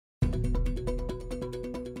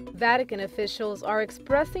Vatican officials are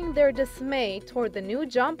expressing their dismay toward the new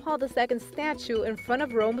John Paul II statue in front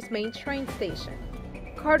of Rome's main train station.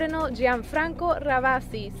 Cardinal Gianfranco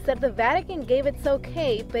Ravasi said the Vatican gave its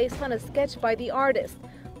okay based on a sketch by the artist,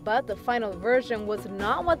 but the final version was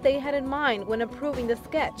not what they had in mind when approving the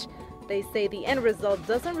sketch. They say the end result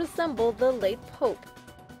doesn't resemble the late Pope.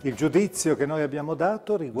 Il giudizio che noi abbiamo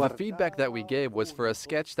dato The feedback that we gave was for a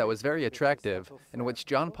sketch that was very attractive, in which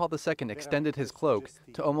John Paul II extended his cloak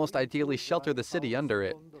to almost ideally shelter the city under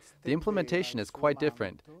it. The implementation is quite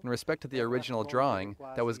different in respect to the original drawing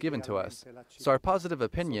that was given to us, so our positive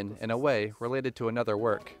opinion, in a way, related to another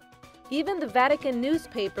work. Even the Vatican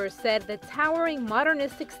newspaper said the towering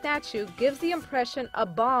modernistic statue gives the impression a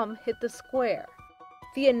bomb hit the square.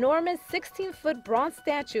 The enormous 16-foot bronze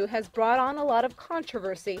statue has brought on a lot of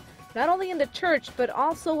controversy, not only in the church but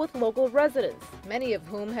also with local residents, many of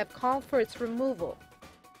whom have called for its removal.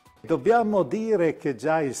 Already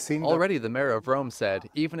the mayor of Rome said,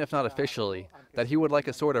 even if not officially, that he would like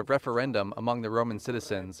a sort of referendum among the Roman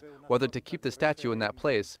citizens, whether to keep the statue in that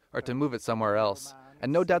place or to move it somewhere else.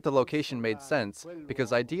 And no doubt the location made sense,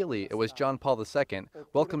 because ideally it was John Paul II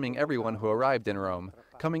welcoming everyone who arrived in Rome,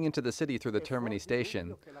 coming into the city through the Termini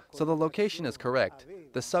station. So the location is correct,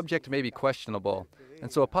 the subject may be questionable,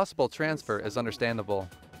 and so a possible transfer is understandable.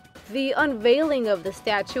 The unveiling of the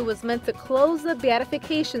statue was meant to close the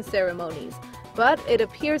beatification ceremonies, but it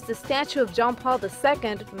appears the statue of John Paul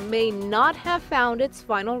II may not have found its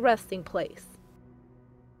final resting place.